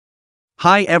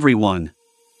Hi everyone.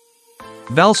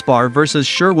 Valspar versus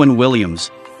Sherwin-Williams.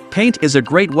 Paint is a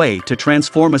great way to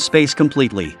transform a space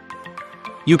completely.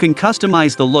 You can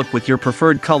customize the look with your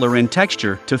preferred color and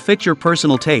texture to fit your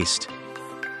personal taste.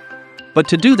 But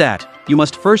to do that, you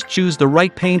must first choose the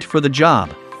right paint for the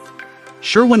job.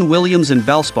 Sherwin-Williams and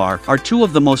Valspar are two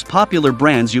of the most popular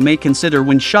brands you may consider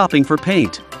when shopping for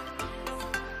paint.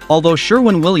 Although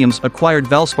Sherwin-Williams acquired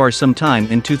Valspar sometime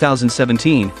in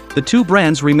 2017, the two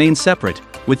brands remain separate,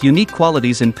 with unique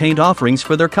qualities and paint offerings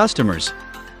for their customers.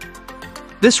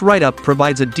 This write-up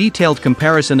provides a detailed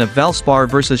comparison of Valspar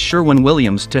versus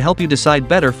Sherwin-Williams to help you decide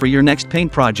better for your next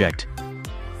paint project.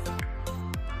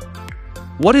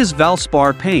 What is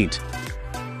Valspar paint?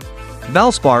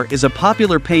 Valspar is a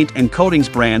popular paint and coatings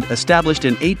brand established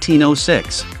in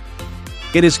 1806.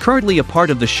 It is currently a part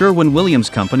of the Sherwin-Williams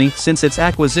Company since its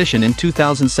acquisition in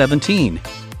 2017.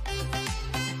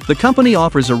 The company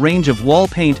offers a range of wall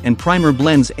paint and primer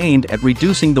blends aimed at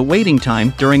reducing the waiting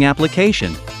time during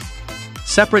application.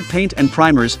 Separate paint and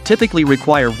primers typically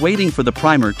require waiting for the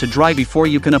primer to dry before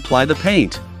you can apply the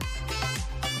paint.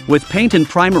 With paint and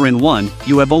primer in one,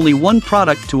 you have only one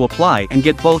product to apply and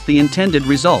get both the intended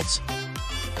results.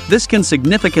 This can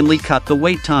significantly cut the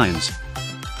wait times.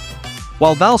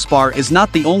 While Valspar is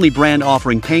not the only brand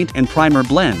offering paint and primer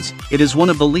blends, it is one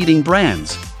of the leading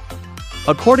brands.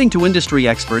 According to industry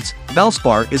experts,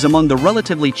 Valspar is among the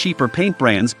relatively cheaper paint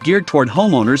brands geared toward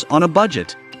homeowners on a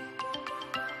budget.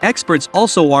 Experts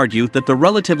also argue that the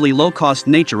relatively low-cost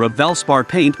nature of Valspar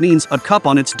paint means a cap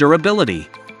on its durability.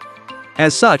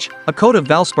 As such, a coat of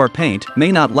Valspar paint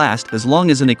may not last as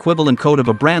long as an equivalent coat of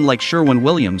a brand like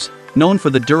Sherwin-Williams, known for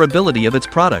the durability of its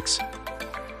products.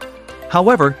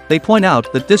 However, they point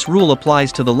out that this rule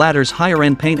applies to the latter's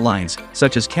higher-end paint lines,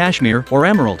 such as cashmere or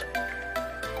emerald.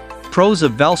 Pros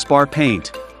of Valspar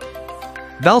paint.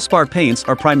 Valspar paints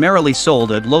are primarily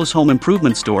sold at Lowe's home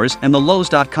improvement stores and the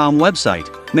Lowes.com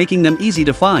website, making them easy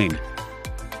to find.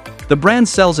 The brand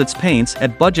sells its paints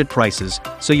at budget prices,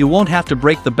 so you won't have to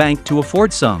break the bank to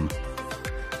afford some.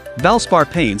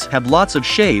 Valspar paints have lots of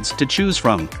shades to choose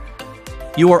from.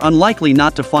 You are unlikely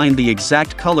not to find the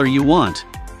exact color you want.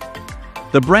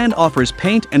 The brand offers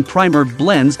paint and primer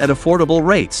blends at affordable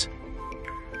rates.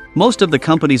 Most of the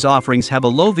company's offerings have a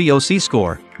low VOC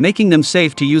score, making them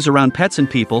safe to use around pets and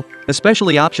people,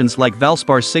 especially options like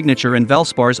Valspar's Signature and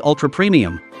Valspar's Ultra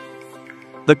Premium.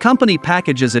 The company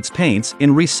packages its paints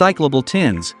in recyclable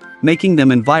tins, making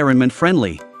them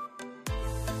environment-friendly.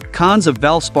 Cons of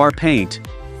Valspar paint.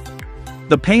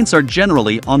 The paints are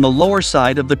generally on the lower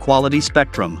side of the quality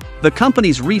spectrum. The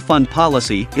company's refund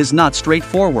policy is not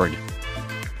straightforward.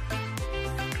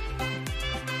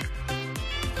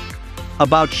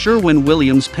 About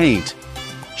Sherwin-Williams paint.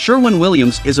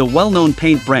 Sherwin-Williams is a well-known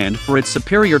paint brand for its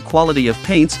superior quality of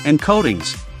paints and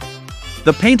coatings.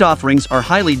 The paint offerings are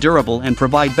highly durable and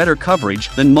provide better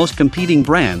coverage than most competing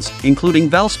brands,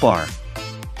 including Valspar.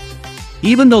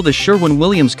 Even though the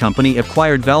Sherwin-Williams Company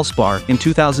acquired Valspar in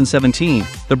 2017,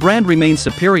 the brand remains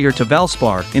superior to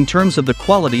Valspar in terms of the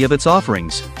quality of its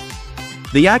offerings.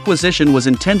 The acquisition was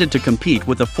intended to compete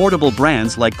with affordable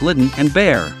brands like Glidden and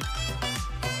Behr.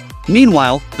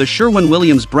 Meanwhile, the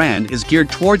Sherwin-Williams brand is geared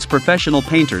towards professional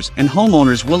painters and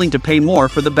homeowners willing to pay more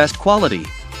for the best quality.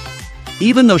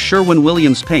 Even though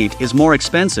Sherwin-Williams paint is more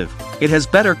expensive, it has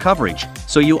better coverage,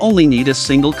 so you only need a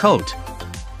single coat.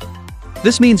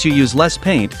 This means you use less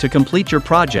paint to complete your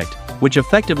project, which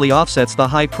effectively offsets the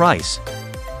high price.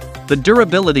 The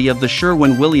durability of the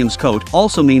Sherwin-Williams coat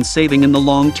also means saving in the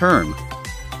long term.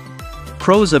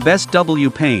 Pros of SW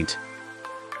paint.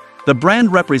 The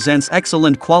brand represents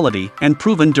excellent quality and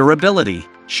proven durability.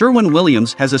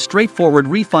 Sherwin-Williams has a straightforward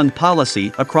refund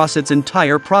policy across its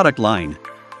entire product line.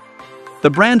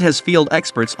 The brand has field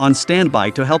experts on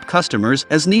standby to help customers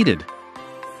as needed.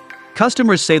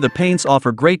 Customers say the paints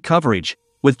offer great coverage,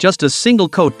 with just a single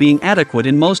coat being adequate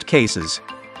in most cases.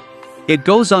 It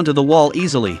goes onto the wall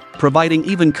easily, providing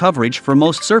even coverage for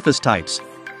most surface types.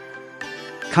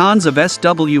 Cons of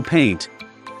SW paint.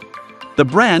 The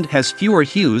brand has fewer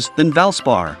hues than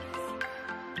Valspar.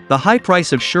 The high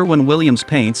price of Sherwin-Williams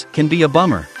paints can be a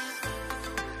bummer.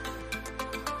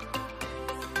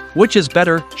 Which is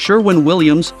better,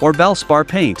 Sherwin-Williams or Valspar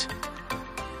paint?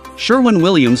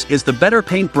 Sherwin-Williams is the better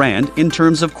paint brand in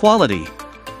terms of quality.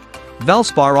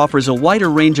 Valspar offers a wider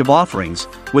range of offerings,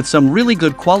 with some really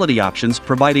good quality options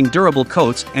providing durable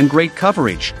coats and great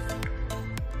coverage.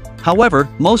 However,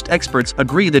 most experts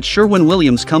agree that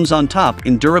Sherwin-Williams comes on top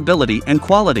in durability and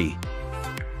quality.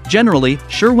 Generally,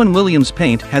 Sherwin-Williams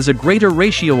paint has a greater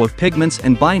ratio of pigments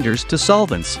and binders to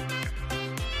solvents.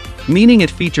 meaning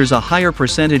it features a higher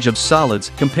percentage of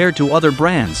solids compared to other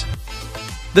brands.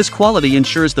 This quality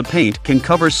ensures the paint can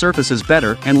cover surfaces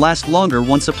better and last longer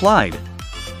once applied.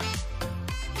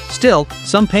 Still,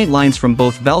 some paint lines from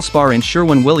both Valspar and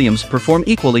Sherwin-Williams perform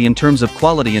equally in terms of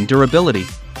quality and durability,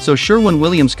 so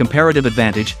Sherwin-Williams' comparative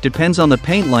advantage depends on the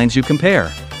paint lines you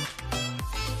compare.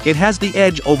 It has the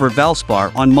edge over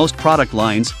Valspar on most product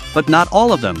lines, but not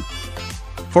all of them.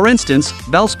 For instance,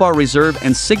 Valspar Reserve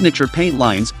and Signature paint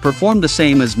lines perform the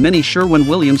same as many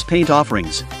Sherwin-Williams paint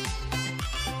offerings.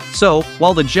 So,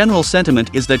 while the general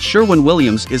sentiment is that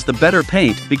Sherwin-Williams is the better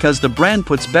paint because the brand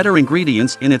puts better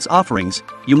ingredients in its offerings,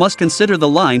 you must consider the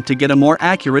line to get a more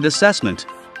accurate assessment.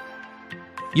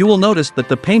 You will notice that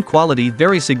the paint quality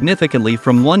varies significantly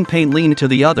from one paint line to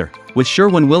the other, with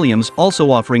Sherwin-Williams also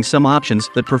offering some options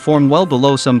that perform well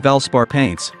below some Valspar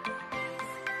paints.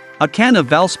 A can of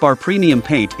Valspar premium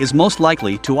paint is most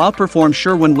likely to outperform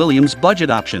Sherwin-Williams budget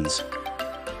options.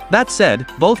 That said,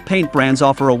 both paint brands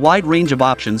offer a wide range of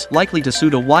options likely to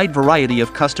suit a wide variety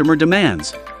of customer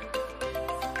demands.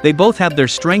 They both have their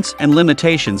strengths and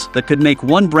limitations that could make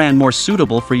one brand more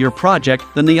suitable for your project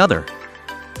than the other.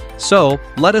 So,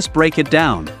 let us break it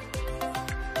down.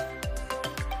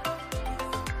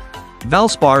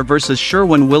 Valspar versus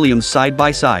Sherwin-Williams side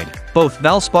by side. Both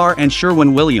Valspar and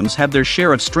Sherwin-Williams have their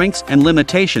share of strengths and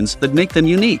limitations that make them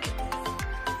unique.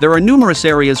 There are numerous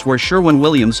areas where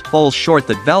Sherwin-Williams falls short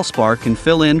that Valspar can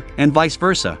fill in, and vice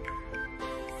versa.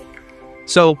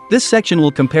 So, this section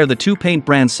will compare the two paint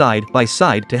brands side by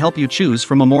side to help you choose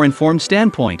from a more informed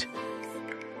standpoint.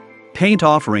 Paint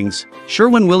offerings.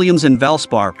 Sherwin-Williams and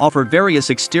Valspar offer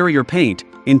various exterior paint,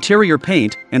 interior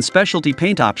paint, and specialty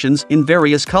paint options in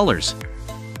various colors.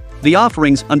 The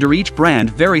offerings under each brand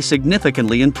vary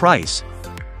significantly in price.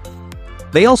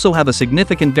 They also have a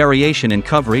significant variation in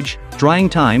coverage, drying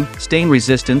time, stain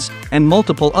resistance, and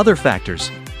multiple other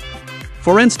factors.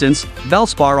 For instance,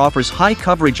 Valspar offers high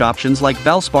coverage options like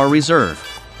Valspar Reserve.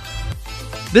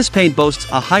 This paint boasts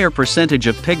a higher percentage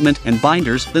of pigment and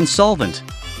binders than solvent.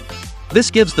 This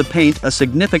gives the paint a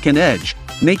significant edge,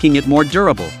 making it more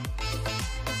durable.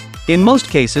 In most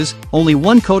cases, only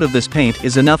one coat of this paint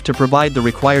is enough to provide the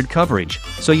required coverage,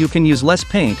 so you can use less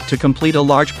paint to complete a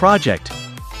large project.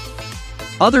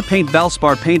 Other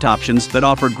Valspar paint options that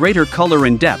offer greater color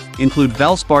and depth include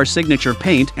Valspar Signature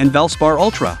Paint and Valspar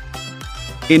Ultra.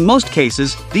 In most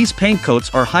cases, these paint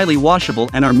coats are highly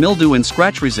washable and are mildew and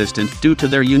scratch resistant due to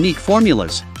their unique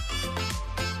formulas.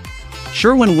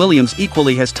 Sherwin-Williams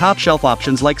equally has top-shelf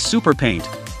options like Super Paint,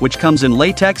 which comes in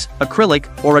latex, acrylic,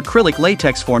 or acrylic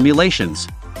latex formulations.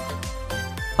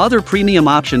 Other premium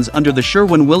options under the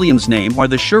Sherwin-Williams name are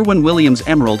the Sherwin-Williams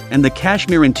Emerald and the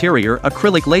Cashmere Interior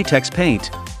Acrylic Latex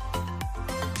Paint.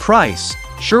 Price.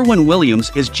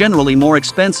 Sherwin-Williams is generally more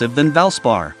expensive than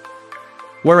Valspar.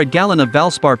 Where a gallon of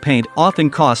Valspar paint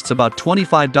often costs about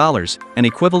 $25, an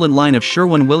equivalent line of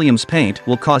Sherwin-Williams paint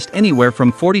will cost anywhere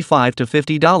from $45 to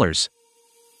 $50.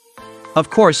 Of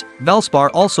course, Valspar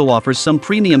also offers some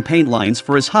premium paint lines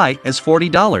for as high as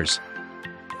 $40.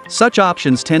 Such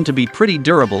options tend to be pretty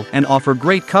durable and offer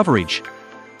great coverage.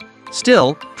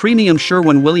 Still, premium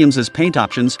Sherwin-Williams' paint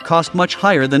options cost much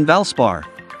higher than Valspar.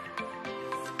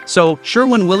 So,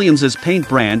 Sherwin-Williams' paint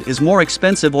brand is more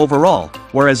expensive overall,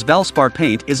 whereas Valspar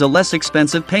paint is a less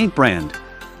expensive paint brand.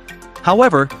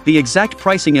 However, the exact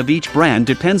pricing of each brand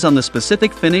depends on the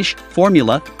specific finish,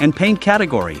 formula, and paint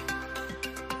category.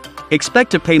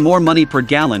 Expect to pay more money per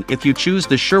gallon if you choose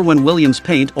the Sherwin-Williams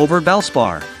paint over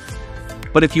Valspar.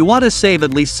 But if you want to save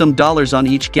at least some dollars on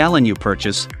each gallon you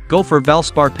purchase, go for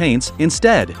Valspar paints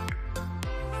instead.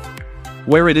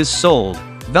 Where it is sold.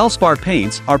 Valspar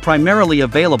paints are primarily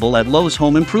available at Lowe's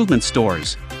home improvement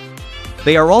stores.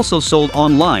 They are also sold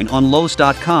online on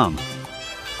Lowes.com.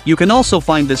 You can also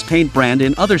find this paint brand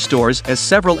in other stores as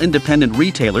several independent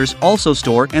retailers also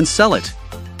store and sell it.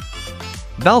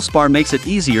 Valspar makes it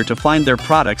easier to find their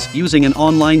products using an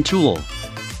online tool.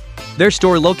 Their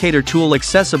store locator tool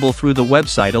accessible through the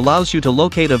website allows you to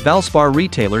locate a Valspar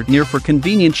retailer near for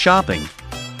convenient shopping.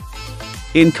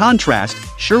 In contrast,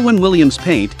 Sherwin-Williams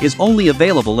paint is only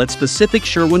available at specific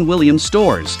Sherwin-Williams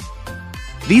stores.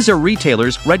 These are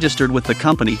retailers registered with the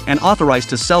company and authorized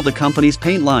to sell the company's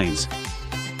paint lines.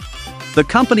 The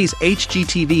company's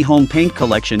HGTV home paint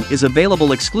collection is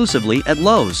available exclusively at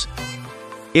Lowe's.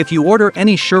 If you order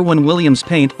any Sherwin-Williams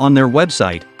paint on their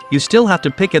website, you still have to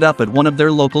pick it up at one of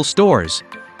their local stores.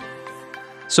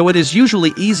 So it is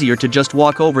usually easier to just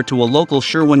walk over to a local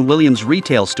Sherwin-Williams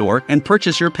retail store and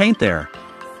purchase your paint there.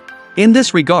 In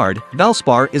this regard,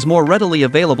 Valspar is more readily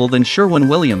available than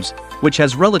Sherwin-Williams, which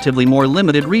has relatively more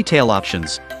limited retail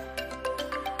options.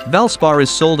 Valspar is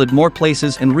sold at more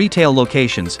places and retail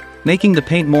locations, making the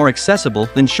paint more accessible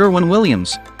than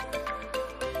Sherwin-Williams.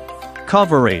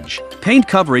 Coverage. Paint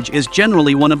coverage is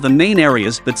generally one of the main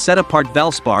areas that set apart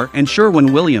Valspar and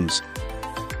Sherwin-Williams.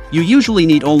 You usually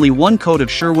need only one coat of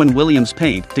Sherwin-Williams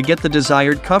paint to get the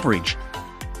desired coverage.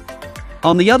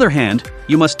 On the other hand,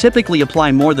 you must typically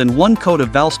apply more than one coat of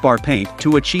Valspar paint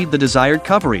to achieve the desired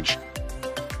coverage.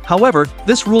 However,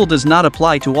 this rule does not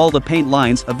apply to all the paint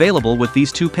lines available with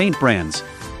these two paint brands.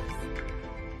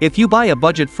 If you buy a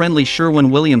budget-friendly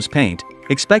Sherwin-Williams paint,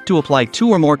 expect to apply 2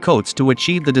 or more coats to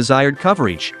achieve the desired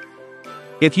coverage.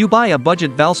 If you buy a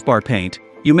budget Valspar paint,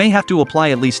 you may have to apply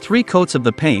at least 3 coats of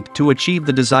the paint to achieve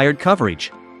the desired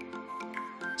coverage.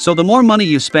 So the more money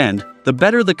you spend, the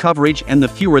better the coverage and the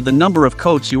fewer the number of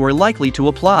coats you are likely to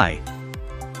apply.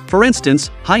 For instance,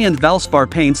 high-end Valspar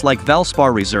paints like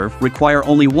Valspar Reserve require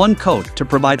only 1 coat to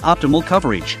provide optimal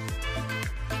coverage.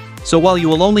 So while you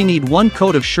will only need 1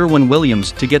 coat of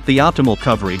Sherwin-Williams to get the optimal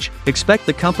coverage, expect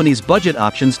the company's budget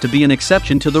options to be an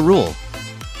exception to the rule.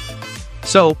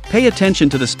 So, pay attention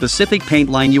to the specific paint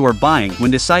line you are buying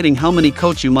when deciding how many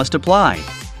coats you must apply.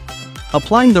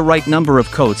 Applying the right number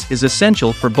of coats is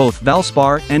essential for both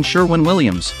Valspar and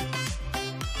Sherwin-Williams.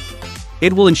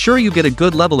 It will ensure you get a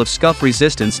good level of scuff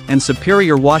resistance and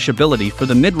superior washability for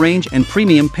the mid-range and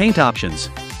premium paint options.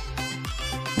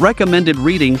 Recommended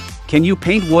reading: Can you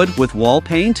paint wood with wall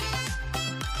paint?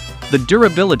 The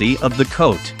durability of the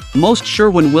coat. Most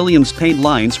Sherwin-Williams paint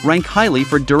lines rank highly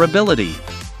for durability.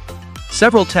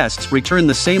 Several tests return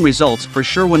the same results for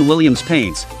Sherwin-Williams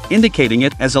paints, indicating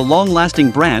it as a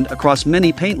long-lasting brand across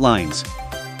many paint lines.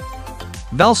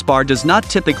 Valspar does not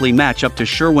typically match up to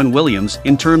Sherwin-Williams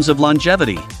in terms of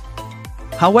longevity.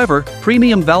 However,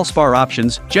 premium Valspar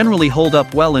options generally hold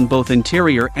up well in both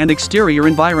interior and exterior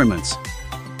environments.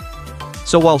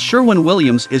 So while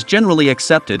Sherwin-Williams is generally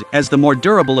accepted as the more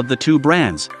durable of the two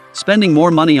brands, spending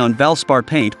more money on Valspar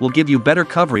paint will give you better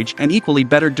coverage and equally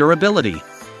better durability.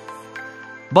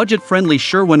 Budget-friendly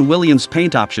Sherwin-Williams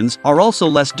paint options are also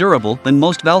less durable than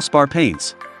most Valspar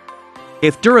paints.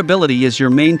 If durability is your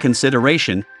main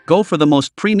consideration, go for the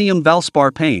most premium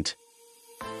Valspar paint.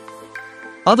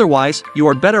 Otherwise, you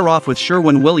are better off with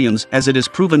Sherwin-Williams as it is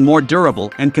proven more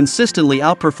durable and consistently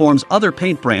outperforms other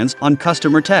paint brands on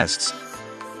customer tests.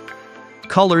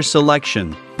 Color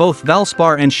selection. Both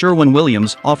Valspar and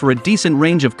Sherwin-Williams offer a decent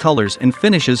range of colors and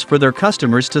finishes for their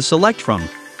customers to select from.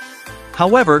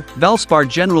 However, Valspar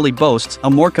generally boasts a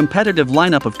more competitive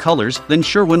lineup of colors than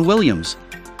Sherwin-Williams.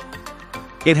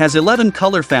 It has 11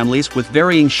 color families with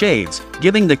varying shades,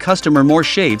 giving the customer more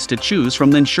shades to choose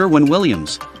from than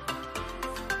Sherwin-Williams.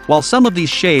 While some of these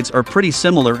shades are pretty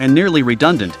similar and nearly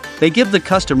redundant, they give the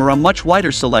customer a much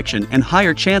wider selection and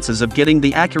higher chances of getting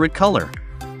the accurate color.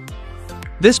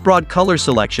 This broad color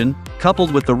selection,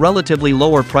 coupled with the relatively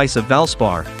lower price of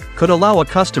Valspar, could allow a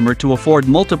customer to afford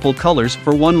multiple colors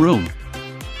for one room.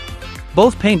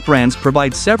 Both paint brands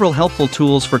provide several helpful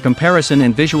tools for comparison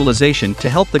and visualization to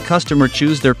help the customer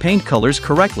choose their paint colors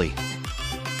correctly.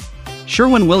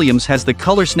 Sherwin-Williams has the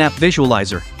Color Snap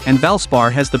Visualizer, and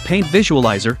Valspar has the Paint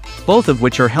Visualizer, both of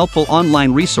which are helpful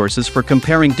online resources for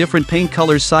comparing different paint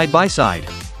colors side by side.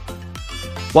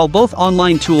 While both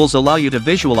online tools allow you to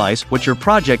visualize what your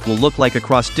project will look like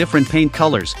across different paint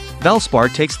colors,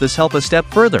 Valspar takes this help a step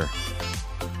further.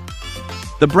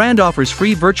 The brand offers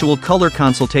free virtual color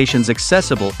consultations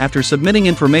accessible after submitting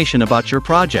information about your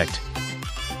project.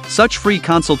 Such free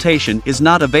consultation is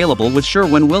not available with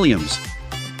Sherwin-Williams.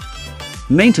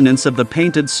 Maintenance of the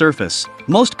painted surface.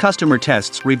 Most customer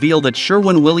tests reveal that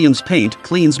Sherwin-Williams paint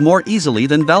cleans more easily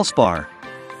than Valspar.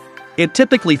 It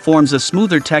typically forms a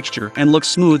smoother texture and looks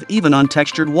smooth even on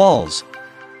textured walls.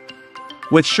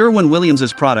 With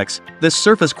Sherwin-Williams' products, this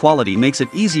surface quality makes it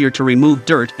easier to remove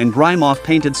dirt and grime off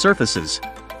painted surfaces.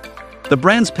 The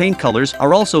brand's paint colors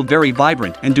are also very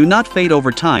vibrant and do not fade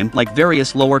over time like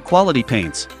various lower quality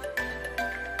paints.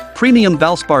 Premium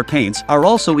Valspar paints are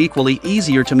also equally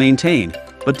easier to maintain,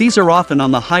 but these are often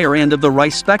on the higher end of the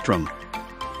price spectrum.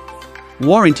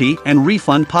 Warranty and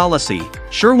refund policy.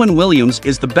 Sherwin-Williams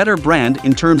is the better brand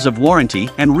in terms of warranty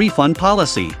and refund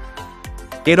policy.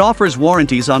 It offers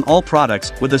warranties on all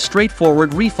products with a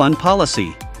straightforward refund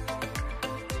policy.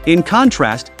 In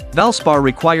contrast, Valspar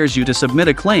requires you to submit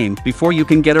a claim before you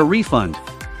can get a refund.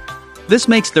 This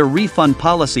makes their refund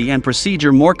policy and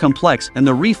procedure more complex and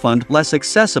the refund less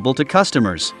accessible to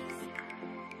customers.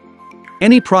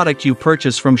 Any product you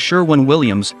purchase from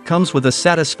Sherwin-Williams comes with a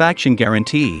satisfaction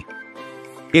guarantee.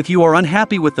 If you are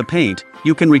unhappy with the paint,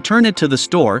 you can return it to the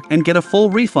store and get a full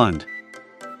refund.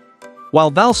 While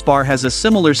Valspar has a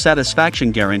similar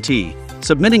satisfaction guarantee,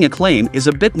 submitting a claim is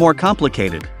a bit more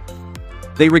complicated.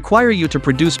 They require you to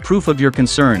produce proof of your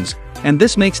concerns, and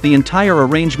this makes the entire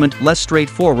arrangement less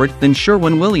straightforward than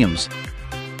Sherwin-Williams.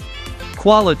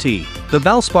 Quality. The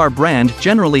Valspar brand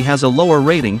generally has a lower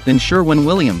rating than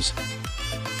Sherwin-Williams.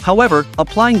 However,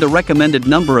 applying the recommended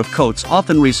number of coats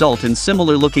often result in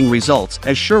similar-looking results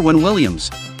as Sherwin-Williams.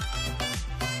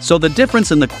 So the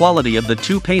difference in the quality of the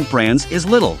two paint brands is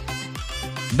little.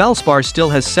 Valspar still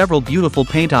has several beautiful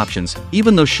paint options,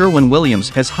 even though Sherwin-Williams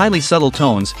has highly subtle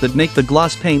tones that make the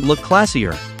gloss paint look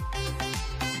classier.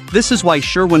 This is why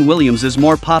Sherwin-Williams is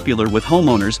more popular with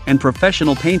homeowners and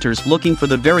professional painters looking for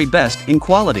the very best in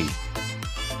quality.